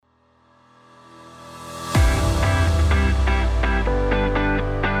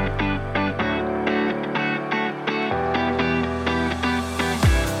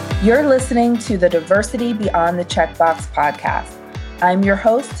You're listening to the Diversity Beyond the Checkbox podcast. I'm your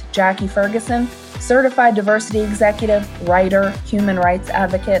host, Jackie Ferguson, certified diversity executive, writer, human rights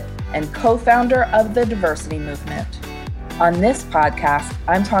advocate, and co-founder of the Diversity Movement. On this podcast,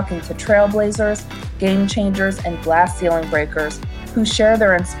 I'm talking to trailblazers, game changers, and glass ceiling breakers who share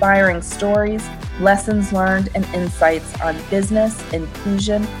their inspiring stories, lessons learned, and insights on business,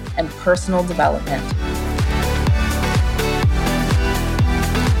 inclusion, and personal development.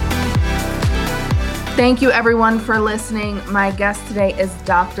 Thank you everyone for listening. My guest today is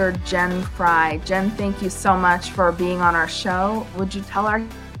Dr. Jen Fry. Jen, thank you so much for being on our show. Would you tell our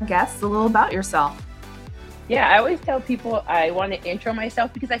guests a little about yourself? Yeah, I always tell people I want to intro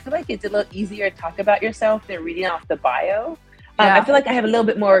myself because I feel like it's a little easier to talk about yourself than reading off the bio. I feel like I have a little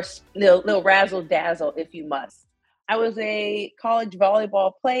bit more, little razzle dazzle, if you must. I was a college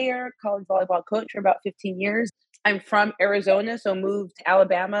volleyball player, college volleyball coach for about 15 years. I'm from Arizona, so moved to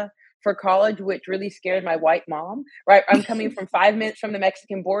Alabama for college, which really scared my white mom, right? I'm coming from 5 minutes from the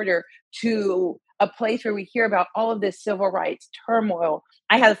Mexican border to a place where we hear about all of this civil rights turmoil.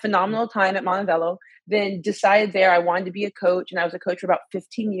 I had a phenomenal time at Montevallo, then decided there I wanted to be a coach. And I was a coach for about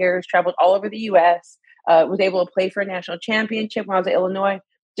 15 years, traveled all over the US, was able to play for a national championship when I was at Illinois,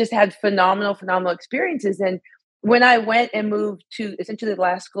 just had phenomenal experiences. And when I went and moved to essentially the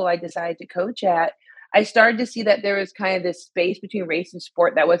last school I decided to coach at, I started to see that there was kind of this space between race and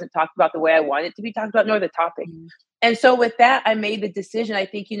sport that wasn't talked about the way I wanted it to be talked about, nor the topic. Mm-hmm. And so with that, I made the decision. I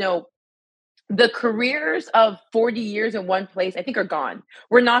think, the careers of 40 years in one place, I think are gone.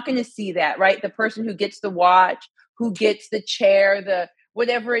 We're not going to see that, right? The person who gets the watch, who gets the chair, the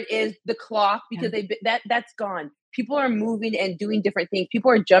whatever it is, the clock, because that's gone. People are moving and doing different things.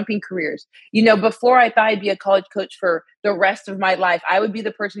 People are jumping careers. Before I thought I'd be a college coach for the rest of my life, I would be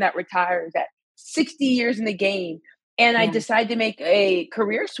the person that retires at 60 years in the game. And I decided to make a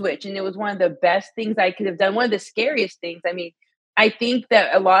career switch. And it was one of the best things I could have done. One of the scariest things. I mean, I think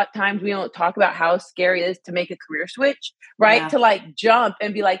that a lot of times we don't talk about how scary it is to make a career switch, right? Yeah. To like jump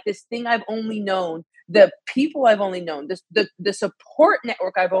and be like, this thing I've only known, the people I've only known, the support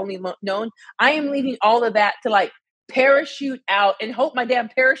network I've only known, I am leaving all of that to like parachute out and hope my damn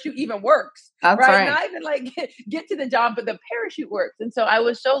parachute even works. That's right. Not even like get to the job, but the parachute works. And so I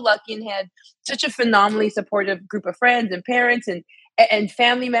was so lucky and had such a phenomenally supportive group of friends and parents and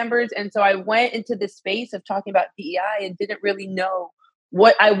family members. And so I went into this space of talking about DEI and didn't really know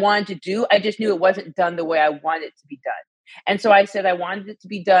what I wanted to do. I just knew it wasn't done the way I wanted it to be done. And so I said I wanted it to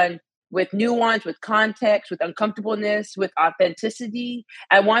be done with nuance, with context, with uncomfortableness, with authenticity.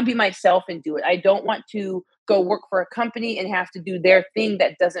 I want to be myself and do it. I don't want to go work for a company and have to do their thing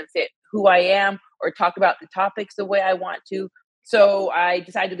that doesn't fit who I am or talk about the topics the way I want to. So I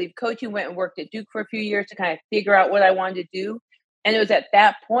decided to leave coaching, went and worked at Duke for a few years to kind of figure out what I wanted to do. And it was at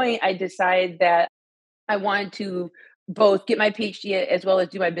that point I decided that I wanted to both get my PhD as well as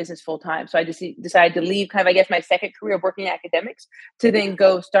do my business full time. So I just decided to leave kind of, I guess, my second career of working in academics to then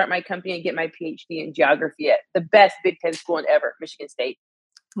go start my company and get my PhD in geography at the best Big Ten school ever, Michigan State.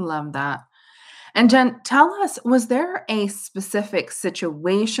 Love that. And Jen, tell us, was there a specific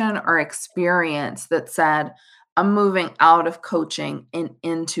situation or experience that said, I'm moving out of coaching and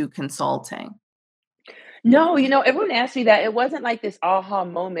into consulting? No, everyone asked me that. It wasn't like this aha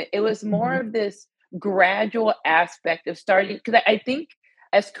moment. It was more of this gradual aspect of starting, because I think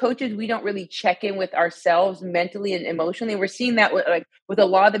as coaches, we don't really check in with ourselves mentally and emotionally. We're seeing that with a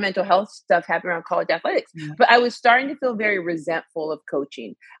lot of the mental health stuff happening around college athletics. Yeah. But I was starting to feel very resentful of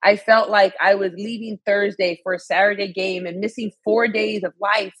coaching. I felt like I was leaving Thursday for a Saturday game and missing 4 days of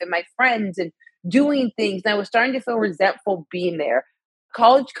life and my friends and doing things. And I was starting to feel resentful being there.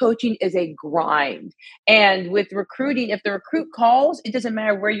 College coaching is a grind. And with recruiting, if the recruit calls, it doesn't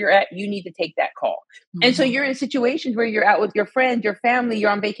matter where you're at, you need to take that call. Mm-hmm. And so you're in situations where you're out with your friends, your family, you're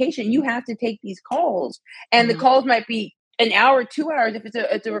on vacation, you have to take these calls. And the calls might be an hour, 2 hours if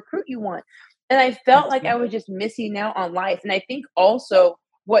it's a recruit you want. And I felt like I was just missing out on life. And I think also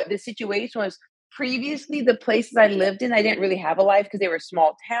what the situation was, previously, the places I lived in, I didn't really have a life because they were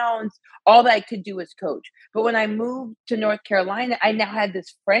small towns. All that I could do was coach. But when I moved to North Carolina, I now had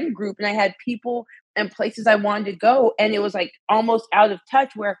this friend group and I had people and places I wanted to go. And it was like almost out of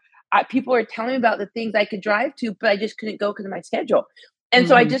touch where people were telling me about the things I could drive to, but I just couldn't go because of my schedule. And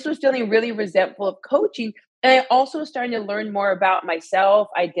so I just was feeling really resentful of coaching. And I also started to learn more about myself,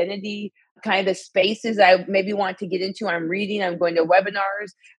 identity, kind of the spaces I maybe want to get into. I'm reading, I'm going to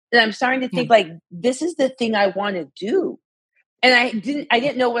webinars. And I'm starting to think like, this is the thing I want to do. And I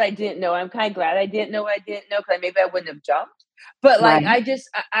didn't know what I didn't know. I'm kind of glad I didn't know what I didn't know because maybe I wouldn't have jumped. But like, I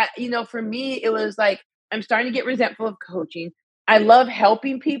for me, it was like, I'm starting to get resentful of coaching. I love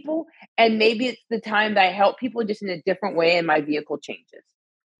helping people. And maybe it's the time that I help people just in a different way and my vehicle changes.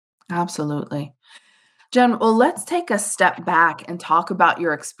 Absolutely. Jen, well, let's take a step back and talk about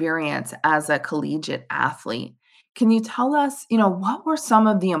your experience as a collegiate athlete. Can you tell us, what were some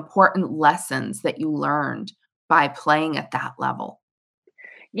of the important lessons that you learned by playing at that level?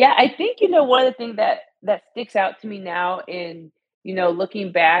 Yeah, I think, one of the things that sticks out to me now in,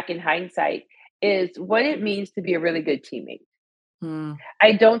 looking back in hindsight is what it means to be a really good teammate. Mm,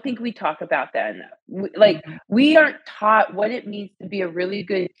 I don't think we talk about that enough. mhm. We aren't taught what it means to be a really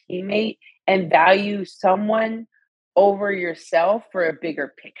good teammate and value someone over yourself for a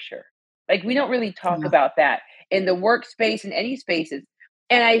bigger picture. Like, we don't really talk Yeah, about that in the workspace in any spaces.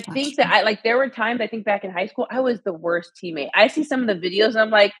 And I that's think that true. there were times I think back in high school, I was the worst teammate. I see some of the videos and I'm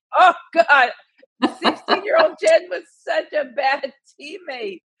like, oh God, 16-year-old Jen was such a bad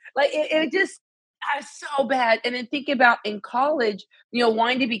teammate. Like it just so bad. And then think about in college,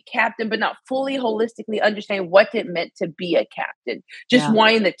 wanting to be captain, but not fully holistically understanding what it meant to be a captain, just Yeah.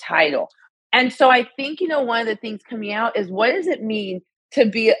 wanting the title. And so I think, one of the things coming out is what does it mean to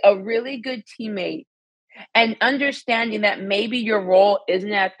be a really good teammate and understanding that maybe your role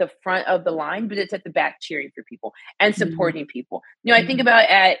isn't at the front of the line, but it's at the back cheering for people and Mhm, supporting people. I think mhm, about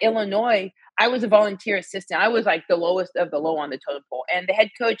at Illinois, I was a volunteer assistant. I was like the lowest of the low on the totem pole. And the head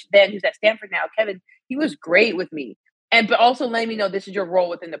coach then, who's at Stanford now, Kevin, he was great with me. But also letting me know this is your role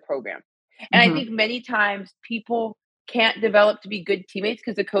within the program. And I mhm. think many times people can't develop to be good teammates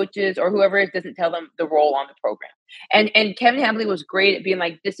because the coaches or whoever it is doesn't tell them the role on the program. And Kevin Hambley was great at being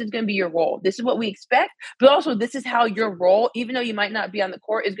like, this is going to be your role. This is what we expect, but also this is how your role, even though you might not be on the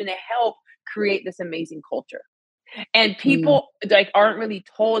court, is going to help create this amazing culture. And Mm, people aren't really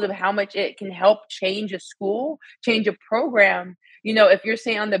told of how much it can help change a school, change a program. If you're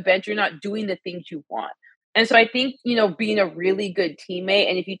saying on the bench, you're not doing the things you want. And so I think, being a really good teammate,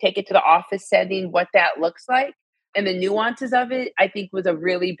 and if you take it to the office setting, what that looks like and the nuances of it, I think was a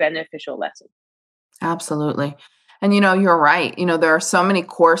really beneficial lesson. absolutely. And you're right. There are so many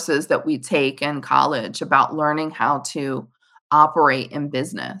courses that we take in college about learning how to operate in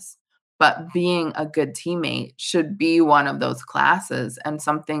business. But being a good teammate should be one of those classes and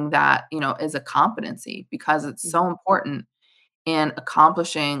something that, is a competency because it's so Mhm. important in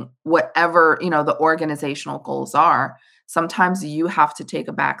accomplishing whatever, the organizational goals are. Sometimes you have to take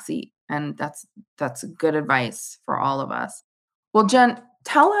a back seat, and that's good advice for all of us. Well, Jen,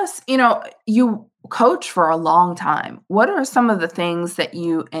 tell us, you coach for a long time. What are some of the things that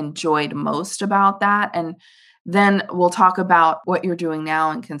you enjoyed most about that? And then we'll talk about what you're doing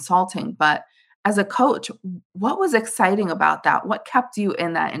now in consulting. But as a coach, what was exciting about that? What kept you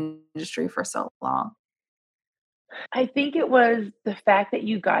in that industry for so long? I think it was the fact that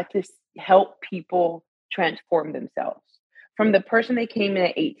you got to help people transform themselves from the person they came in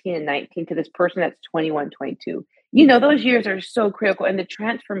at 18 and 19 to this person that's 21, 22. Those years are so critical and the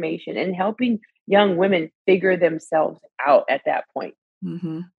transformation and helping young women figure themselves out at that point.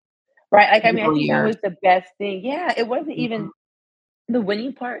 Mhm. Right. I Pivotal think that years. was the best thing. Yeah. It wasn't Mhm. even the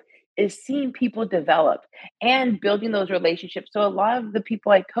winning part is seeing people develop and building those relationships. So a lot of the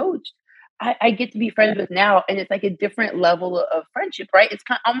people I coached, I get to be friends with now, and it's like a different level of friendship, right? It's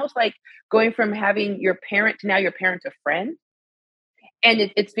kind of almost like going from having your parent to now your parent's a friend,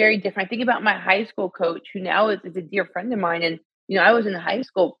 and it's very different. I think about my high school coach, who now is a dear friend of mine, and I was in high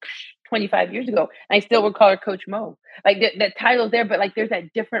school 25 years ago, and I still would call her Coach Mo. Like that title's there, but like there's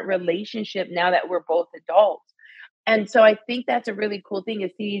that different relationship now that we're both adults. And so I think that's a really cool thing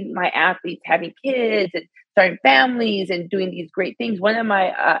is seeing my athletes having kids and starting families and doing these great things. One of my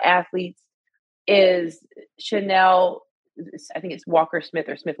athletes is Chanel. I think it's Walker Smith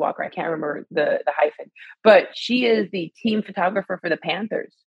or Smith Walker. I can't remember the hyphen, but she is the team photographer for the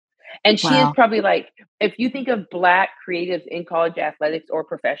Panthers. And she is Wow. probably like, if you think of Black creatives in college athletics or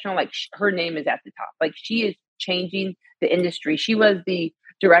professional, like her name is at the top. Like she is changing the industry. She was the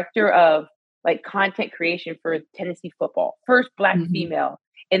director of like content creation for Tennessee football, first Black Mhm. female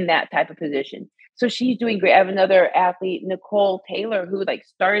in that type of position. So she's doing great. I have another athlete, Nicole Taylor, who like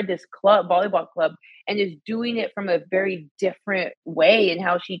started this club, volleyball club, and is doing it from a very different way in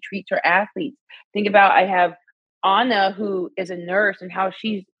how she treats her athletes. Think about I have Anna, who is a nurse, and how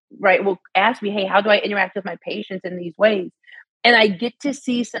she's right will ask me, hey, how do I interact with my patients in these ways? And I get to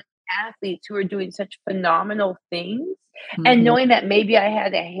see some athletes who are doing such phenomenal things and Mhm. knowing that maybe I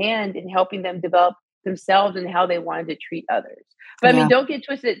had a hand in helping them develop themselves and how they wanted to treat others. But I mean, Yeah. don't get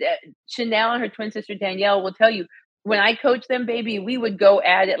twisted. Chanel and her twin sister Danielle will tell you when I coach them, baby, we would go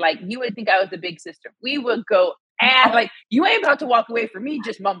at it like you would think I was the big sister. We would go Like, you ain't about to walk away from me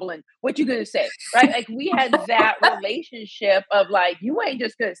just mumbling. What you gonna say? Right? Like, we had that relationship of like, you ain't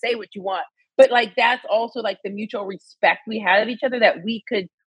just gonna say what you want. But like, that's also like the mutual respect we had of each other, that we could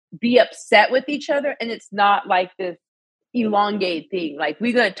be upset with each other. And it's not like this elongated thing. Like,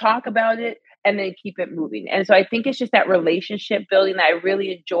 we're gonna talk about it and then keep it moving. And so I think it's just that relationship building that I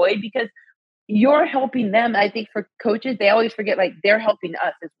really enjoy, because you're helping them. I think for coaches, they always forget like they're helping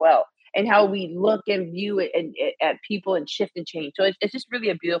us as well, and how we look and view it and at people and shift and change. So it's just really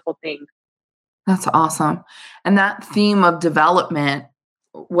a beautiful thing. That's awesome. And that theme of development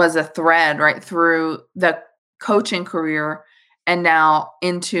was a thread right through the coaching career and now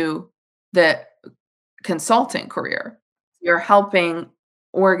into the consulting career. You're helping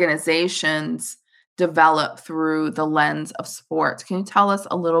organizations develop through the lens of sports. Can you tell us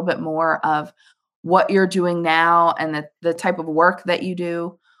a little bit more of what you're doing now and the type of work that you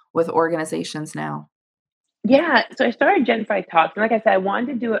do with organizations now? Yeah. So I started Gen 5 Talks. And like I said, I wanted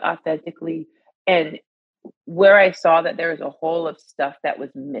to do it authentically, and where I saw that there was a hole of stuff that was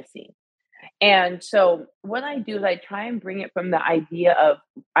missing. And so what I do is I try and bring it from the idea of,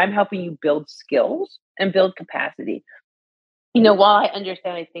 I'm helping you build skills and build capacity. While I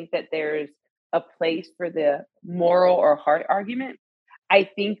understand, I think that there's a place for the moral or heart argument, I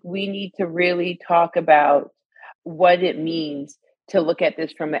think we need to really talk about what it means to look at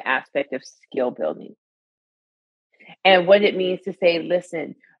this from an aspect of skill building, and what it means to say,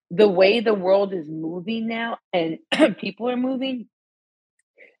 listen, the way the world is moving now and people are moving,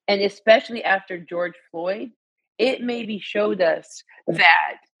 and especially after George Floyd, it maybe showed us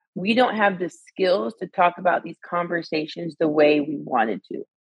that we don't have the skills to talk about these conversations the way we wanted to.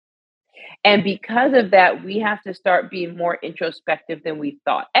 And because of that, we have to start being more introspective than we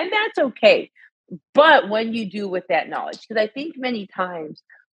thought. And that's okay. But when you do with that knowledge, because I think many times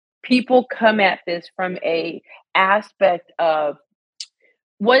people come at this from a aspect of,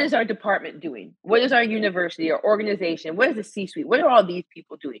 what is our department doing? What is our university or organization? What is the C-suite? What are all these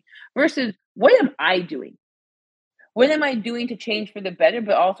people doing? Versus, what am I doing? What am I doing to change for the better?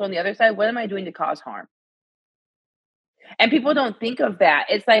 But also on the other side, what am I doing to cause harm? And people don't think of that.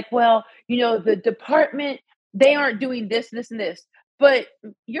 It's like, well, the department, they aren't doing this, this, and this. But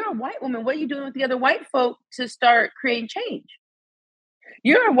you're a white woman. What are you doing with the other white folk to start creating change?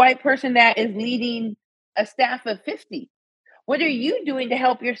 You're a white person that is leading a staff of 50. What are you doing to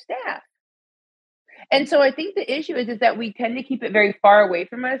help your staff? And so I think the issue is that we tend to keep it very far away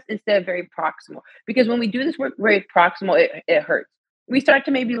from us instead of very proximal. Because when we do this work very proximal, it hurts. We start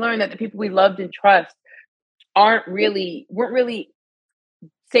to maybe learn that the people we loved and trust weren't really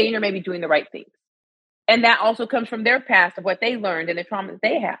saying or maybe doing the right things. And that also comes from their past of what they learned and the trauma that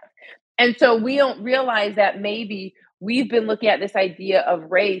they have. And so we don't realize that maybe we've been looking at this idea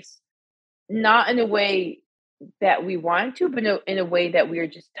of race not in a way that we want to, but in a way that we are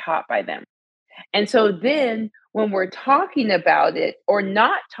just taught by them. And so then when we're talking about it or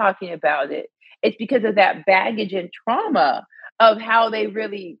not talking about it, it's because of that baggage and trauma of how they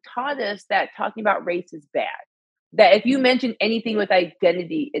really taught us that talking about race is bad. That if you mention anything with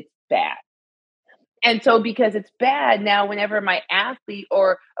identity, it's bad. And so because it's bad, now whenever my athlete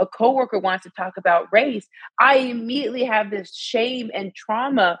or a coworker wants to talk about race, I immediately have this shame and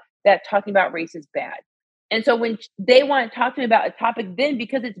trauma that talking about race is bad. And so when they want to talk to me about a topic, then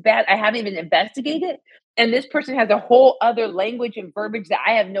because it's bad, I haven't even investigated. And this person has a whole other language and verbiage that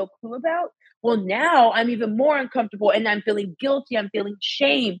I have no clue about. Well, now I'm even more uncomfortable and I'm feeling guilty. I'm feeling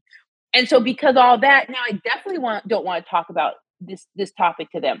shame. And so because all that, now I definitely don't want to talk about this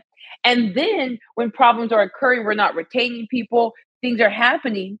topic to them. And then when problems are occurring, we're not retaining people, things are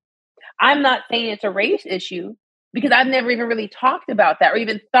happening. I'm not saying it's a race issue because I've never even really talked about that or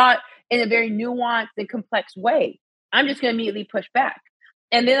even thought in a very nuanced and complex way. I'm just going to immediately push back.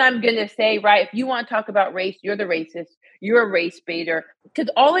 And then I'm going to say, right, if you want to talk about race, you're the racist, you're a race baiter. Because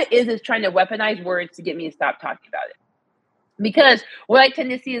all it is trying to weaponize words to get me to stop talking about it. Because what I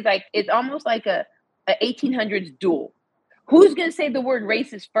tend to see is like, it's almost like a 1800s duel. Who's going to say the word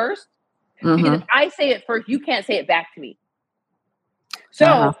racist first? Because if I say it first, you can't say it back to me.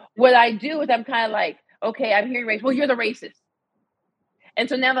 So what I do is I'm kind of like, okay, I'm hearing race. Well, you're the racist. And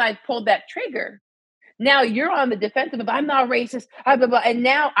so now that I've pulled that trigger, now you're on the defensive of I'm not racist, blah, blah, blah. And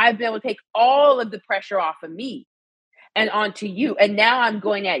now I've been able to take all of the pressure off of me and onto you. And now I'm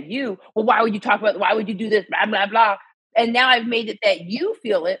going at you. Well, why would you do this? Blah, blah, blah. And now I've made it that you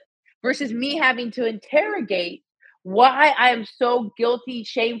feel it versus me having to interrogate why I am so guilty,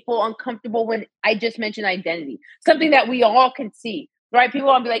 shameful, uncomfortable when I just mentioned identity. Something that we all can see, right? People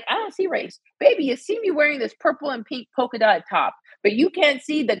will be like, I don't see race. Baby, you see me wearing this purple and pink polka dot top, but you can't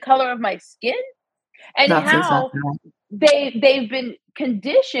see the color of my skin? and That's how exactly right. they've been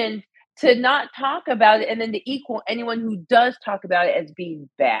conditioned to not talk about it, and then to equal anyone who does talk about it as being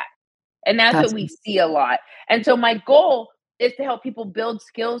bad. And that's what That's we see a lot. And so my goal is to help people build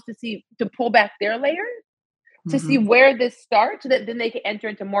skills to pull back their layers, to see mhm. where this starts so that then they can enter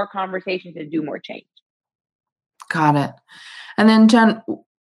into more conversations and do more change. Got it. And then Jen,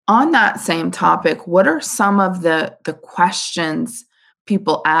 on that same topic, what are some of the questions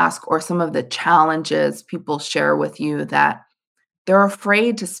people ask or some of the challenges people share with you that they're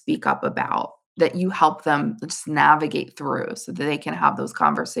afraid to speak up about that you help them just navigate through so that they can have those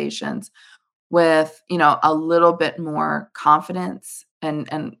conversations with, a little bit more confidence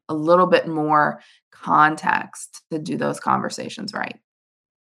and a little bit more context to do those conversations right?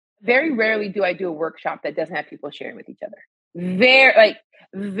 Very rarely do I do a workshop that doesn't have people sharing with each other. Very, like,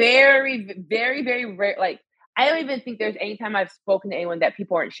 very, very rare. Like, I don't even think there's any time I've spoken to anyone that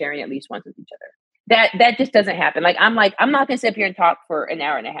people aren't sharing at least once with each other. That just doesn't happen. Like, I'm not gonna sit up here and talk for an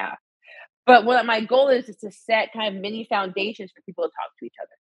hour and a half. But what my goal is to set kind of mini foundations for people to talk to each other.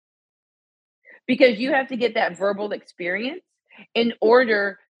 Because you have to get that verbal experience in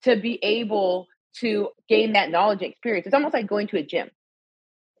order to be able to gain that knowledge and experience. It's almost like going to a gym.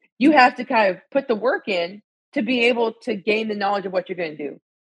 You have to kind of put the work in to be able to gain the knowledge of what you're going to do.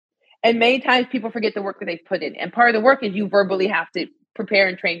 And many times people forget the work that they've put in. And part of the work is you verbally have to prepare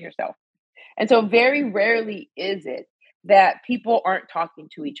and train yourself. And so very rarely is it that people aren't talking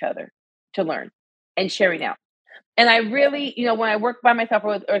to each other to learn and sharing out. And I really, when I work by myself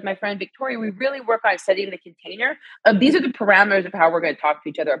or with my friend Victoria, we really work on setting the container of these are the parameters of how we're going to talk to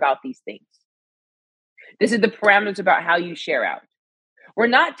each other about these things. This is the parameters about how you share out. We're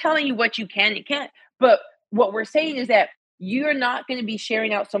not telling you what you can and can't, but what we're saying is that you're not going to be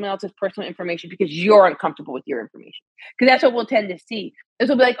sharing out someone else's personal information because you're uncomfortable with your information. Because that's what we'll tend to see. Is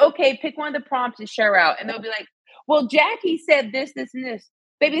we'll be like, okay, pick one of the prompts and share out. And they'll be like, well, Jackie said this, this, and this.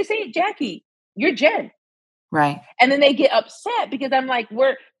 Baby, this ain't Jackie. You're Jen. Right. And then they get upset because I'm like,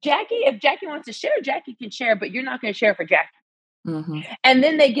 if Jackie wants to share, Jackie can share, but you're not going to share for Jackie. Mhm. And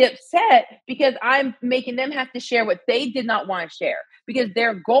then they get upset because I'm making them have to share what they did not want to share because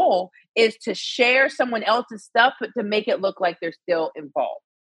their goal is to share someone else's stuff, but to make it look like they're still involved.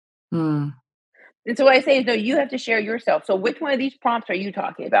 Mm. And so what I say is, no, you have to share yourself. So which one of these prompts are you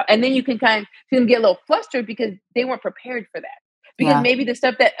talking about? And then you can kind of see them get a little flustered because they weren't prepared for that. Because Yeah. maybe the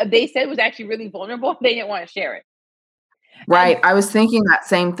stuff that they said was actually really vulnerable. They didn't want to share it. Right. And I was thinking that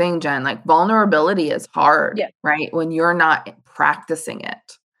same thing, Jen. Like vulnerability is hard, yeah, right? When you're not practicing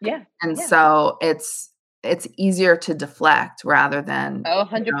it. yeah, And yeah. so it's easier to deflect rather than, Oh,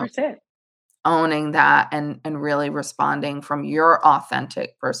 100%. owning that and really responding from your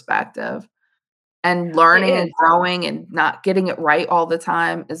authentic perspective. And It learning and is. growing and not getting it right all the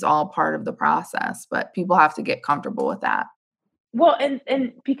time is all part of the process, but people have to get comfortable with that. Well,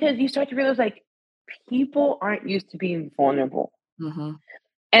 and because you start to realize like people aren't used to being vulnerable. Mhm.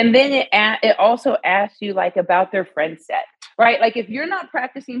 And then it also asks you like about their friend set, right? Like if you're not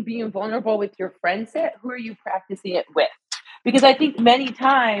practicing being vulnerable with your friend set, who are you practicing it with? Because I think many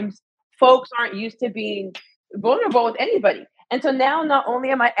times folks aren't used to being vulnerable with anybody. And so now not only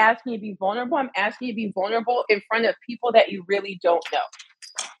am I asking you to be vulnerable, I'm asking you to be vulnerable in front of people that you really don't know.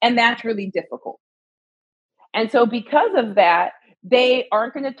 And that's really difficult. And so because of that, they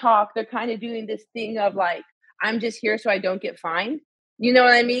aren't going to talk. They're kind of doing this thing of like, I'm just here so I don't get fined. You know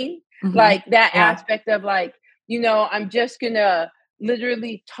what I mean? Mhm. Like that Yeah. aspect of like, I'm just going to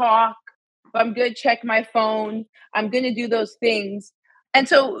literally talk. I'm going to check my phone. I'm going to do those things. And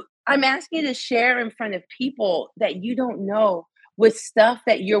so I'm asking you to share in front of people that you don't know with stuff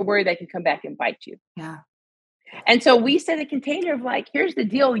that you're worried that can come back and bite you. Yeah. And so we set a container of like, here's the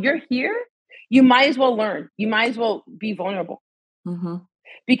deal. You're here. You might as well learn. You might as well be vulnerable. Mhm.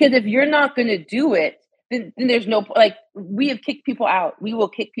 Because if you're not going to do it, then there's no, like, we have kicked people out. We will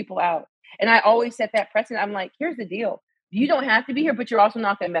kick people out. And I always set that precedent. I'm like, here's the deal. You don't have to be here, but you're also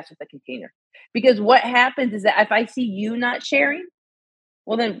not going to mess with the container. Because what happens is that if I see you not sharing,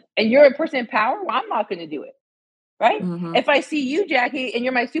 well, then, and you're a person in power, well, I'm not going to do it. Right. Mhm. If I see you, Jackie, and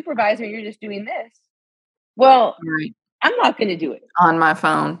you're my supervisor, and you're just doing this, well, Right. I'm not going to do it. On my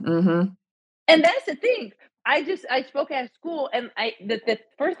phone. Mhm. And that's the thing. I spoke at school, and the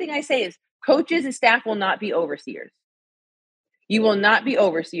first thing I say is coaches and staff will not be overseers. You will not be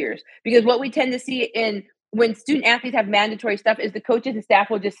overseers because what we tend to see in when student athletes have mandatory stuff is the coaches and staff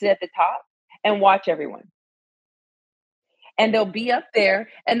will just sit at the top and watch everyone. And they'll be up there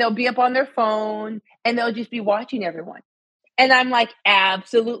and they'll be up on their phone and they'll just be watching everyone. And I'm like,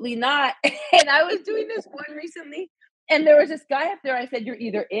 absolutely not. And I was doing this one recently, and there was this guy up there. I said, you're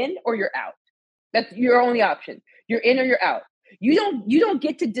either in or you're out. That's your only option. You're in or you're out. You don't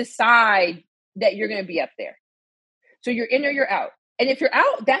get to decide that you're going to be up there. So you're in or you're out. And if you're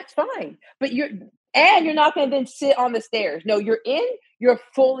out, that's fine. But you're not going to then sit on the stairs. No, you're in, you're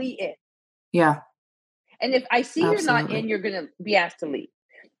fully in. Yeah. And if I see you're not in, you're going to be asked to leave.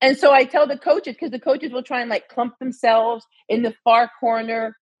 And so I tell the coaches, because the coaches will try and like clump themselves in the far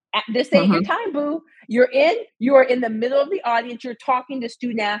corner. This ain't your time, boo. You're in, you are in the middle of the audience. You're talking to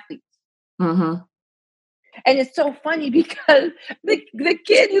student athletes. Mm-hmm. And it's so funny because the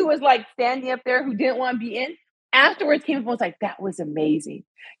kid who was like standing up there who didn't want to be in, afterwards came up and was like, that was amazing.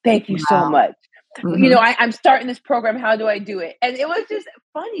 Thank you so much. Mm-hmm. You know, I'm starting this program. How do I do it? And it was just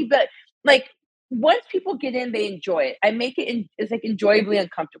funny. But like, once people get in, they enjoy it. I make it, it's like enjoyably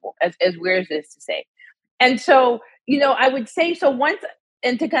uncomfortable, as weird as it is to say. And so, you know, I would say, so once,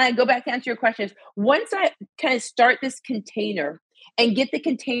 and to kind of go back to answer your questions, once I kind of start this container and get the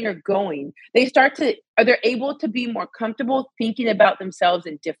container going, they're able to be more comfortable thinking about themselves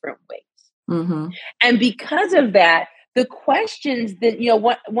in different ways. Mm-hmm. And because of that, the questions that, you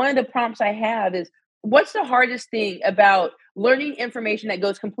know, one of the prompts I have is, what's the hardest thing about learning information that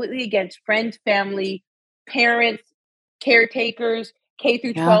goes completely against friends, family, parents, caretakers, K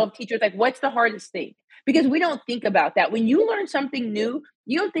through 12 teachers? Like, what's the hardest thing? Because we don't think about that. When you learn something new,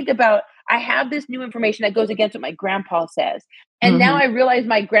 you don't think about, I have this new information that goes against what my grandpa says. And now I realize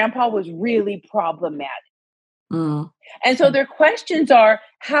my grandpa was really problematic. And so their questions are,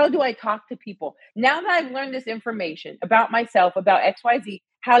 how do I talk to people? Now that I've learned this information about myself, about XYZ,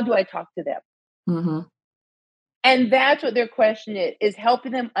 how do I talk to them? And that's what their question is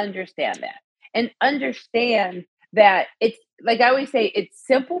helping them understand that. And understand that it's, like I always say, it's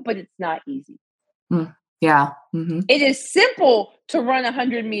simple, but it's not easy. Yeah. It is simple to run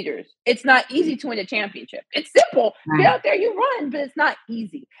 100 meters. It's not easy to win a championship. It's simple. Get out there, you run, but it's not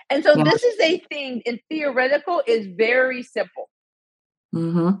easy. And so this is a thing in theoretical is very simple.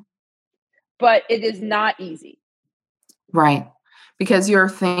 But it is not easy. Right. Because you're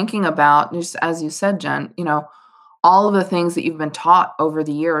thinking about, just as you said, Jen, you know, all of the things that you've been taught over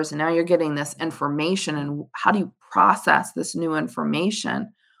the years, and now you're getting this information, and how do you process this new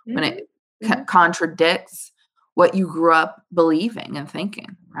information when it contradicts what you grew up believing and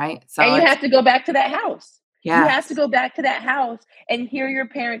thinking, right? So and you have to go back to that house. Yes. You have to go back to that house and hear your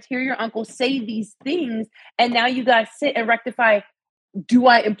parents, hear your uncle say these things. And now you guys sit and rectify, do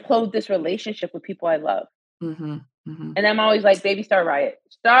I implode this relationship with people I love? And I'm always like, baby, start a riot.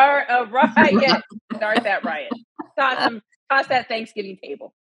 Start a riot. Start that riot. Toss that Thanksgiving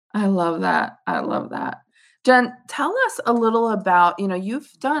table. I love that. I love that. Jen, tell us a little about, you know,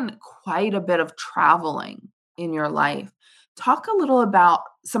 you've done quite a bit of traveling in your life. Talk a little about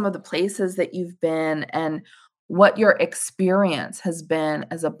some of the places that you've been and what your experience has been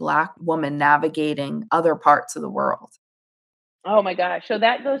as a Black woman navigating other parts of the world. Oh my gosh. So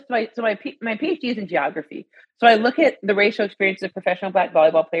that goes to my PhD is in geography. So I look at the racial experiences of professional Black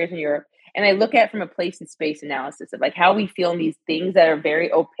volleyball players in Europe, and I look at from a place and space analysis of like how we feel in these things that are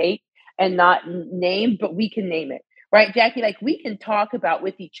very opaque and not named, but we can name it. Right, Jackie? Like we can talk about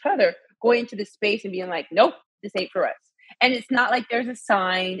with each other, going into the space and being like, nope, this ain't for us. And it's not like there's a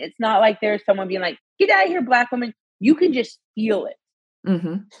sign. It's not like there's someone being like, get out of here, Black woman. You can just feel it.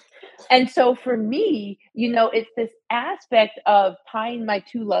 And so for me, you know, it's this aspect of tying my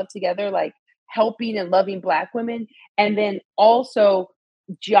two loves together, like helping and loving Black women, and then also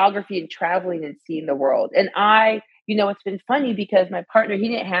geography and traveling and seeing the world. And you know, it's been funny because my partner, he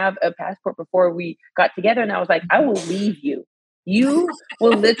didn't have a passport before we got together. And I was like, I will leave you. You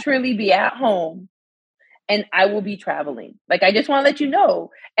will literally be at home and I will be traveling. Like, I just want to let you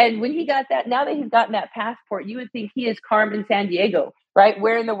know. And when he got that, now that he's gotten that passport, you would think he is Carmen Sandiego, right?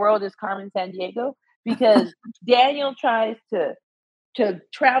 Where in the world is Carmen Sandiego? Because Daniel tries to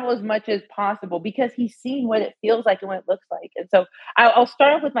travel as much as possible because he's seen what it feels like and what it looks like. And so I'll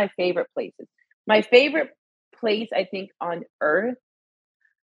start off with my favorite places. My favorite place, I think, on earth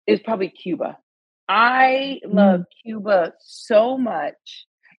is probably Cuba. I love Cuba so much.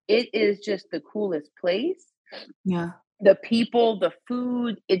 It is just the coolest place. Yeah. The people, the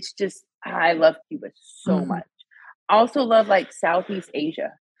food, it's just, I love Cuba so much. Also love like Southeast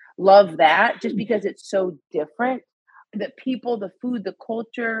Asia. Love that just because it's so different. The people, the food, the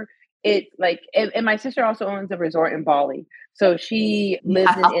culture, it's like, and my sister also owns a resort in Bali. So she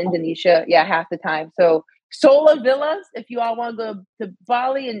lives in Indonesia, half the time. So Sola Villas, if you all want to go to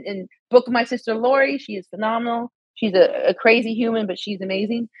Bali and book my sister Lori, she is phenomenal. She's a crazy human, but she's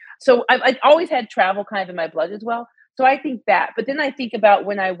amazing. So I've always had travel kind of in my blood as well. So I think that, but then I think about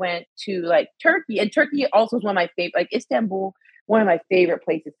when I went to like Turkey, and Turkey also is one of my favorite, like Istanbul. one of my favorite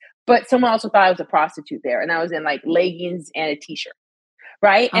places. But someone also thought I was a prostitute there, and I was in like leggings and a t-shirt.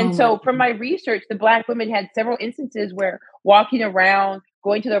 Right. Oh And my so from my research, the Black women had several instances where walking around,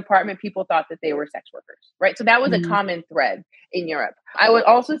 going to their apartment, people thought that they were sex workers. Right. So that was a goodness. common thread in Europe. I would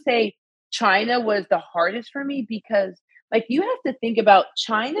also say China was the hardest for me because, like, you have to think about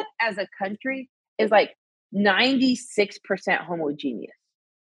China as a country is like 96% homogeneous.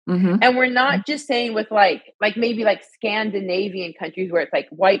 Mm-hmm. And we're not just saying with like maybe like Scandinavian countries where it's like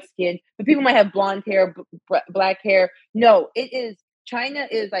white skin, but people might have blonde hair, black hair. No, it is China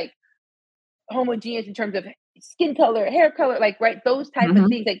is like homogeneous in terms of skin color, hair color, like right, those type of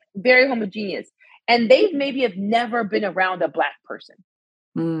things, like very homogeneous. And they maybe have never been around a Black person.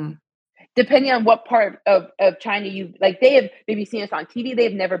 Mm. Depending on what part of China you like, they have maybe seen us on TV, they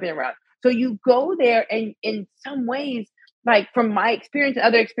have never been around. So you go there, and in some ways, like from my experience and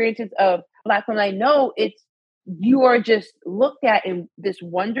other experiences of Black women I know, it's you are just looked at in this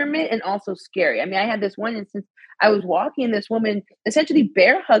wonderment and also scary. I mean, I had this one instance, I was walking and this woman essentially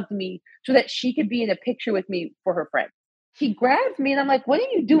bear hugged me so that she could be in a picture with me for her friend. She grabs me and I'm like, what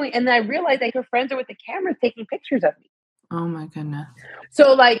are you doing? And then I realized that her friends are with the cameras taking pictures of me. Oh my goodness.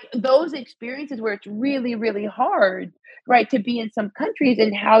 So like those experiences where it's really, really hard, right, to be in some countries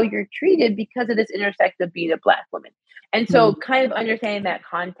and how you're treated because of this intersect of being a Black woman. And so kind of understanding that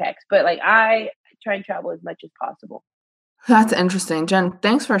context, but like I try and travel as much as possible. That's interesting. Jen,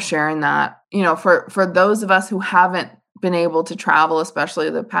 thanks for sharing that. You know, for those of us who haven't been able to travel, especially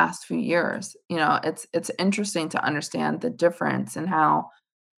the past few years, you know, it's interesting to understand the difference in how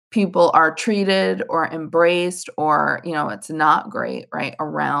people are treated or embraced or, you know, it's not great, right,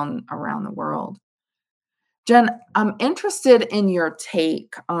 around the world. Jen, I'm interested in your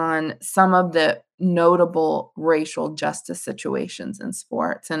take on some of the notable racial justice situations in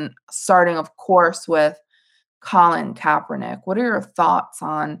sports, and starting, of course, with Colin Kaepernick. What are your thoughts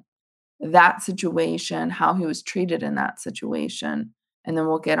on that situation, how he was treated in that situation? And then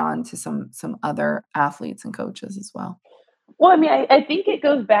we'll get on to some other athletes and coaches as well. Well, I mean, I think it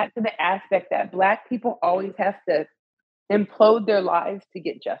goes back to the aspect that Black people always have to implode their lives to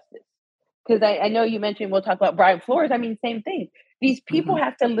get justice. Because I know you mentioned, we'll talk about Brian Flores. I mean, same thing. These people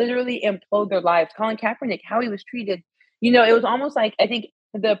have to literally implode their lives. Colin Kaepernick, how he was treated, you know, it was almost like, I think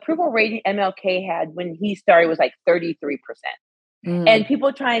the approval rating MLK had when he started was like 33%. And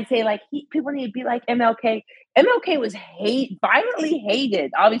people try and say like people need to be like MLK. MLK was violently hated,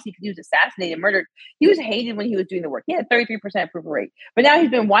 obviously because he was assassinated, murdered. He was hated when he was doing the work. He had 33% approval rate, but now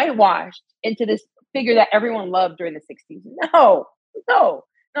he's been whitewashed into this figure that everyone loved during the 60s. No,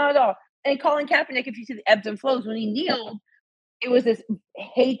 not at all. And Colin Kaepernick, if you see the ebbs and flows, when he kneeled, it was this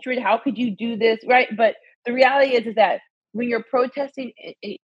hatred. How could you do this, right? But the reality is that when you're protesting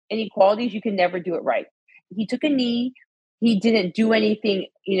inequalities, you can never do it right. He took a knee. He didn't do anything,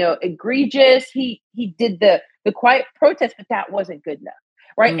 you know, egregious. He did the quiet protest, but that wasn't good enough,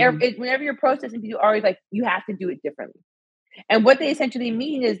 right? Whenever you're protesting, people are always like, you have to do it differently. And what they essentially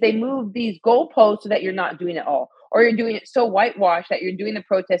mean is they move these goalposts so that you're not doing it all, or you're doing it so whitewashed that you're doing the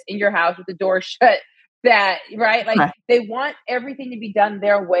protest in your house with the door shut. That right, like they want everything to be done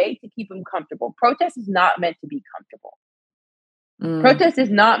their way to keep them comfortable. Protest is not meant to be comfortable. Protest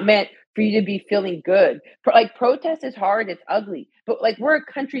is not meant for you to be feeling good. Like protest is hard, it's ugly, but like we're a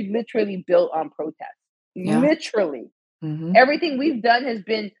country literally built on protest. Literally, everything we've done has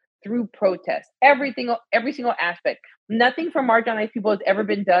been through protest. Every single aspect. Nothing for marginalized people has ever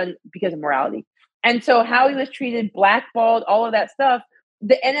been done because of morality. And so, how he was treated, blackballed, all of that stuff.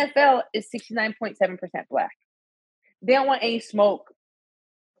 The NFL is 69.7% Black. They don't want any smoke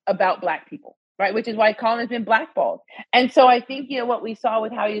about Black people. Right, which is why Colin has been blackballed. And so I think, you know, what we saw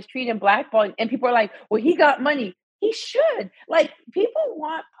with how he was treated and blackballed, and people are like, well, he got money. He should. Like, people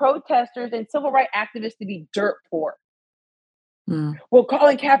want protesters and civil rights activists to be dirt poor. Well,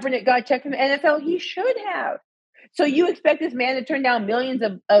 Colin Kaepernick got a check from the NFL. He should have. So you expect this man to turn down millions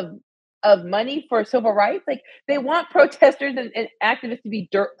of money for civil rights? Like, they want protesters and activists to be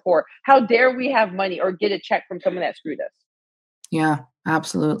dirt poor. How dare we have money or get a check from someone that screwed us? Yeah,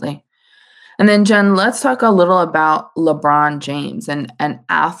 absolutely. And then, Jen, let's talk a little about LeBron James and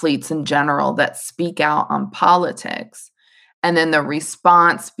athletes in general that speak out on politics. And then the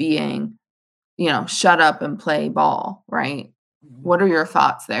response being, you know, shut up and play ball, right? What are your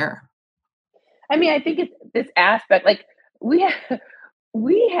thoughts there? I mean, I think it's this aspect, like we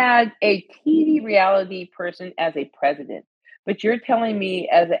had a TV reality person as a president, but you're telling me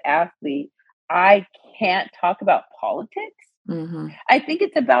as an athlete, I can't talk about politics? I think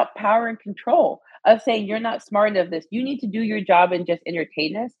it's about power and control of saying you're not smart enough this. You need to do your job and just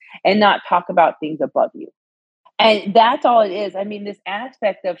entertain us and not talk about things above you. And that's all it is. I mean, this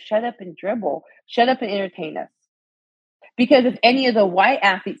aspect of shut up and dribble, shut up and entertain us. Because if any of the white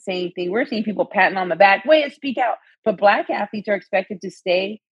athletes say anything, we're seeing people patting on the back, way to speak out. But black athletes are expected to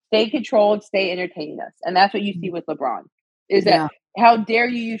stay controlled, stay entertaining us. And that's what you see with LeBron. Is that Yeah. how dare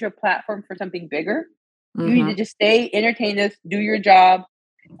you use your platform for something bigger? You need to Mhm. just stay, entertain us, do your job,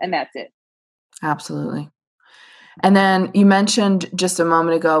 and that's it. Absolutely. And then you mentioned just a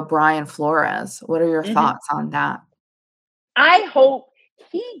moment ago, Brian Flores. What are your Mhm. thoughts on that? I hope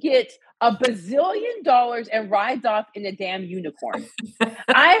he gets a bazillion dollars and rides off in a damn unicorn.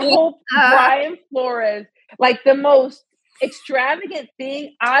 I hope Brian Flores, like the most extravagant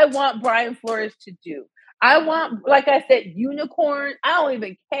thing, I want Brian Flores to do. I want, like I said, unicorn. I don't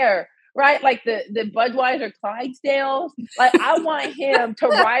even care, right? Like the Budweiser Clydesdales. Like I want him to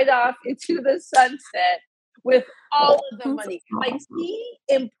ride off into the sunset with all of the That's money. Like awesome. he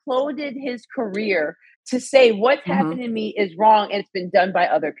imploded his career to say what's happened Mhm. to me is wrong and it's been done by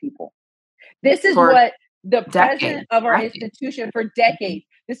other people. This is For what the president decades, of our decades. institution for Mhm. decades,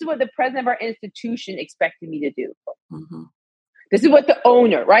 this is what the president of our institution expected me to do. Mhm. This is what the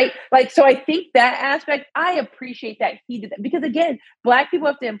owner, right? Like, so I think that aspect, I appreciate that he did that because again, black people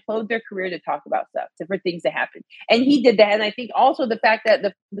have to implode their career to talk about stuff, for things to happen. And he did that. And I think also the fact that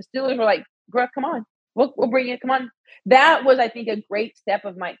the Steelers were like, bro, come on, we'll bring it. Come on. That was, I think, a great step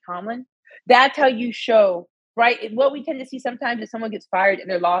of Mike Tomlin. That's how you show, right? What we tend to see sometimes is someone gets fired and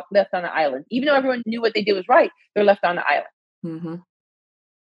they're left on an island. Even though everyone knew what they did was right, they're left on the island Mhm.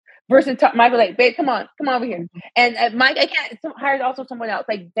 versus Michael, like, babe, come on over here. Mhm. And Mike, I can't hired also someone else.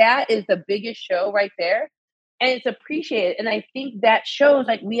 Like that is the biggest show right there, and it's appreciated. And I think that shows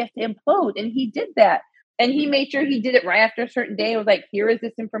like we have to implode, and he did that, and he made sure he did it right after a certain day. It was like, here is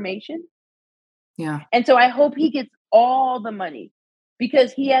this information, Yeah. and so I hope he gets all the money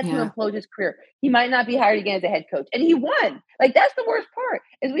because he had to Yeah. implode his career. He might not be hired again as a head coach, and he won. Like that's the worst part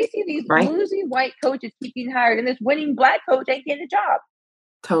is we see these Right? losing white coaches keep getting hired, and this winning black coach ain't getting a job.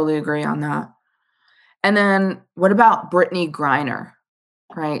 Totally agree on that. And then what about Brittany Griner,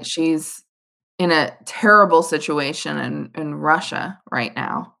 right? She's in a terrible situation in Russia right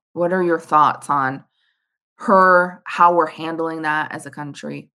now. What are your thoughts on her, how we're handling that as a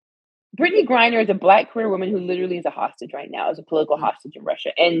country? Brittany Griner is a black queer woman who literally is a hostage right now, as a political Mm, hostage in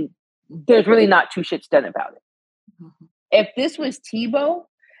Russia, and there's really not two shits done about it. mhm, If this was Tebow,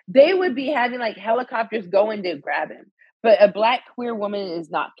 they would be having like helicopters going to grab him, but a black queer woman is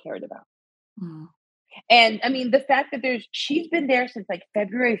not cared about. mhm. And I mean, the fact that she's been there since like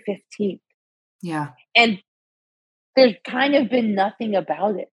February 15th, Yeah. and there's kind of been nothing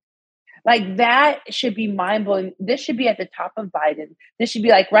about it. Like that should be mind blowing. This should be at the top of Biden. This should be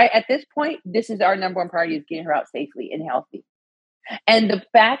like right at this point. This is our number one priority: is getting her out safely and healthy. And the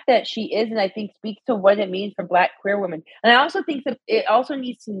fact that she isn't, I think, speaks to what it means for Black queer women. And I also think that it also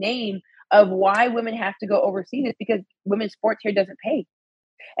needs to name of why women have to go overseas is because women's sports here doesn't pay.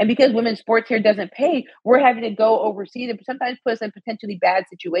 And because women's sports here doesn't pay, we're having to go overseas and sometimes put us in potentially bad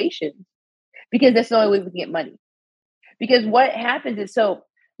situations because that's the only way we can get money. Because what happens is so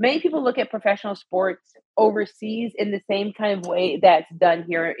many people look at professional sports overseas in the same kind of way that's done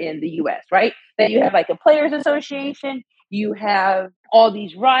here in the US, right? That you have like a players association, you have all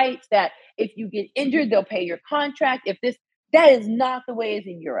these rights that if you get injured, they'll pay your contract. If this that is not the way it's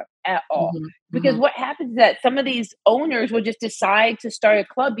in Europe at all. Mhm, Because mhm. what happens is that some of these owners will just decide to start a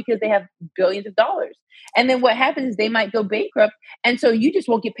club because they have billions of dollars. And then what happens is they might go bankrupt. And so you just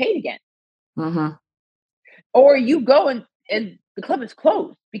won't get paid again. Mhm. Or you go and the club is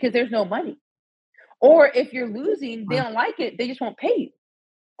closed because there's no money. Or if you're losing, they Wow. don't like it, they just won't pay you.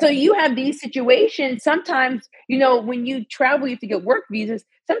 So you have these situations. Sometimes, when you travel, you have to get work visas.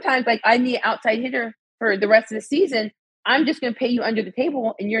 Sometimes, like I need an outside hitter for the rest of the season. I'm just going to pay you under the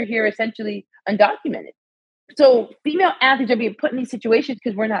table, and you're here essentially undocumented. So female athletes are being put in these situations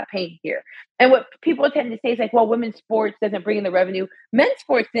because we're not paying here. And what people tend to say is like, well, women's sports doesn't bring in the revenue. Men's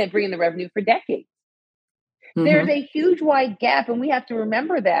sports didn't bring in the revenue for decades. There's Mhm. a huge wide gap, and we have to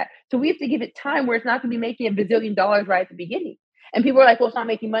remember that. So we have to give it time where it's not going to be making a bazillion dollars right at the beginning. And people are like, well, it's not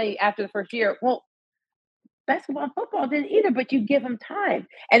making money after the first year. Well, basketball and football didn't either, but you give them time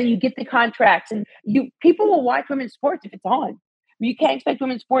and then you get the contracts and people will watch women's sports if it's on. You can't expect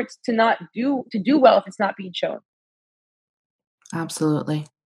women's sports to do well if it's not being shown. Absolutely.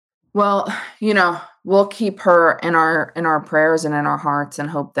 Well, we'll keep her in our prayers and in our hearts and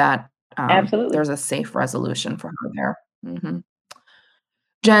hope that, Absolutely. there's a safe resolution for her there. Mhm.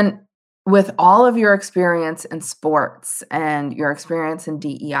 Jen, with all of your experience in sports and your experience in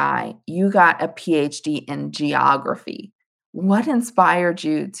DEI, you got a PhD in geography. What inspired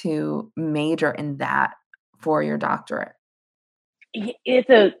you to major in that for your doctorate? It's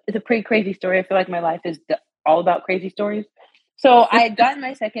a pretty crazy story. I feel like my life is all about crazy stories. So I had gotten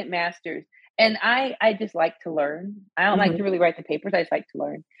my second master's, and I just like to learn. I don't like to really write the papers. I just like to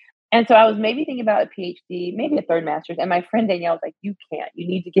learn. And so I was maybe thinking about a PhD, maybe a third master's. And my friend Danielle was like, "You can't. You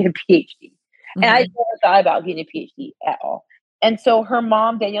need to get a PhD." And I never thought about getting a PhD at all. And so her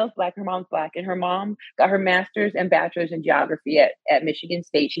mom, Danielle's Black, her mom's Black, and her mom got her master's and bachelor's in geography at Michigan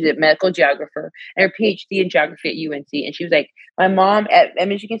State. She's a medical geographer and her PhD in geography at UNC. And she was like, my mom at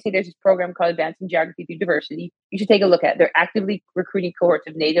Michigan State, there's this program called Advancing Geography Through Diversity. You should take a look at it. They're actively recruiting cohorts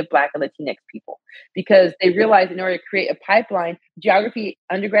of Native, Black, and Latinx people because they realize in order to create a pipeline, geography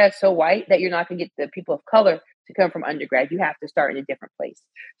undergrad is so white that you're not going to get the people of color to come from undergrad. You have to start in a different place.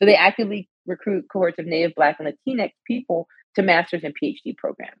 So they actively recruit cohorts of Native, Black, and Latinx people to master's and PhD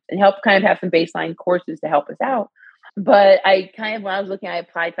programs and help kind of have some baseline courses to help us out. But I kind of, when I was looking, I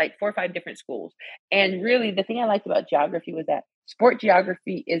applied to like 4 or 5 different schools. And really the thing I liked about geography was that sport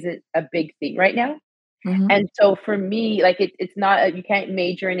geography isn't a big thing right now. And so for me, like it's not, you can't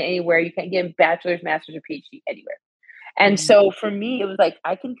major in anywhere. You can't get a bachelor's, master's, or PhD anywhere. And so for me, it was like,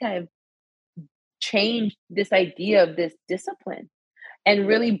 I can kind of change this idea of this discipline and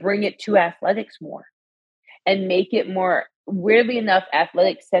really bring it to athletics more and make it more, weirdly enough,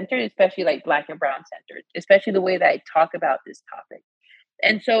 athletic centered, especially like Black and brown centered, especially the way that I talk about this topic.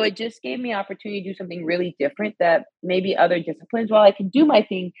 And so it just gave me opportunity to do something really different that maybe other disciplines, while I could do my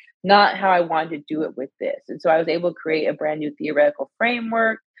thing, not how I wanted to do it with this. And so I was able to create a brand new theoretical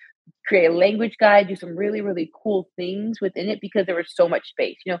framework, create a language guide, do some really, really cool things within it because there was so much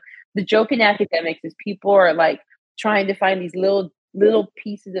space. You know, the joke in academics is people are like trying to find these little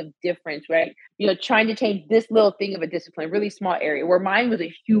pieces of difference, right? You know, trying to change this little thing of a discipline, really small area, where mine was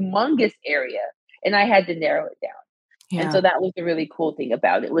a humongous area and I had to narrow it down. Yeah. And so that was the really cool thing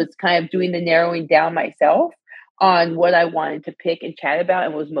about it, was kind of doing the narrowing down myself on what I wanted to pick and chat about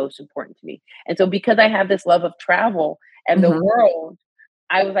and what was most important to me. And so because I have this love of travel and the world,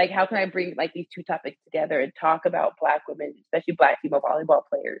 I was like, how can I bring like these two topics together and talk about Black women, especially Black female volleyball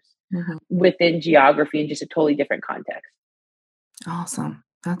players within geography in just a totally different context. Awesome.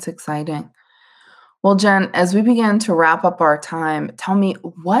 That's exciting. Well, Jen, as we begin to wrap up our time, tell me,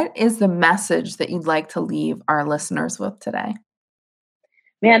 what is the message that you'd like to leave our listeners with today?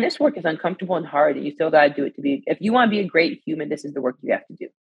 Man, this work is uncomfortable and hard, and you still got to do it to be. If you want to be a great human, this is the work you have to do.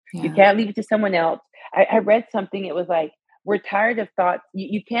 Yeah. You can't leave it to someone else. I read something. It was like, we're tired of thoughts.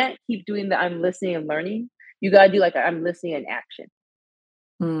 You can't keep doing the I'm listening and learning. You got to do like I'm listening and action.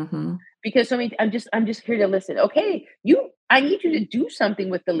 Because so many, I'm just here to listen. Okay, I need you to do something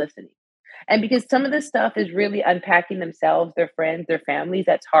with the listening. And because some of this stuff is really unpacking themselves, their friends, their families,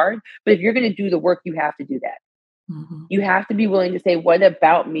 that's hard. But if you're going to do the work, you have to do that. You have to be willing to say, what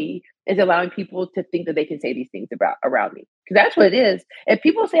about me is allowing people to think that they can say these things around me? Because that's what it is. If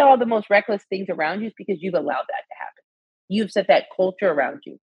people say all the most reckless things around you, it's because you've allowed that to happen. You've set that culture around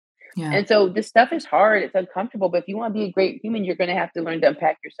you. Yeah. And so this stuff is hard. It's uncomfortable. But if you want to be a great human, you're going to have to learn to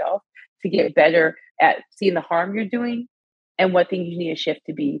unpack yourself to get better at seeing the harm you're doing and what things you need to shift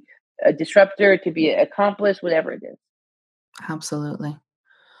to be a disruptor, to be an accomplice, whatever it is. Absolutely.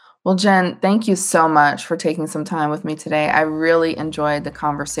 Well, Jen, thank you so much for taking some time with me today. I really enjoyed the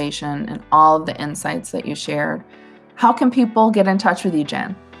conversation and all of the insights that you shared. How can people get in touch with you,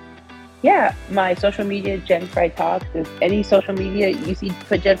 Jen? Yeah, my social media, Jen Frey Talks. If any social media you see,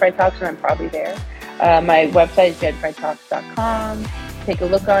 put Jen Frey Talks and I'm probably there. My website is jenfreytalks.com. Take a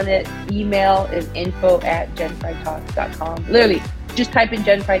look on it. Email is info@jenfreytalks.com. Literally, just type in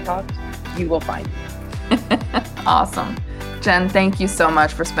Jen Frey Talks. You will find it. Awesome. Jen, thank you so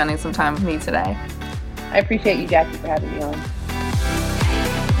much for spending some time with me today. I appreciate you, Jackie, for having me on.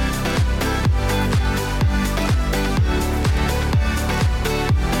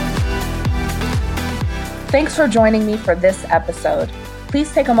 Thanks for joining me for this episode.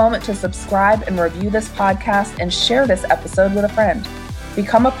 Please take a moment to subscribe and review this podcast and share this episode with a friend.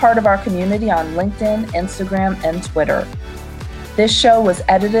 Become a part of our community on LinkedIn, Instagram, and Twitter. This show was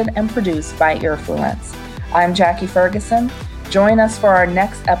edited and produced by Earfluence. I'm Jackie Ferguson. Join us for our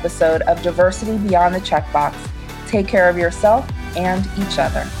next episode of Diversity Beyond the Checkbox. Take care of yourself and each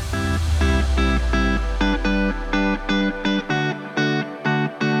other.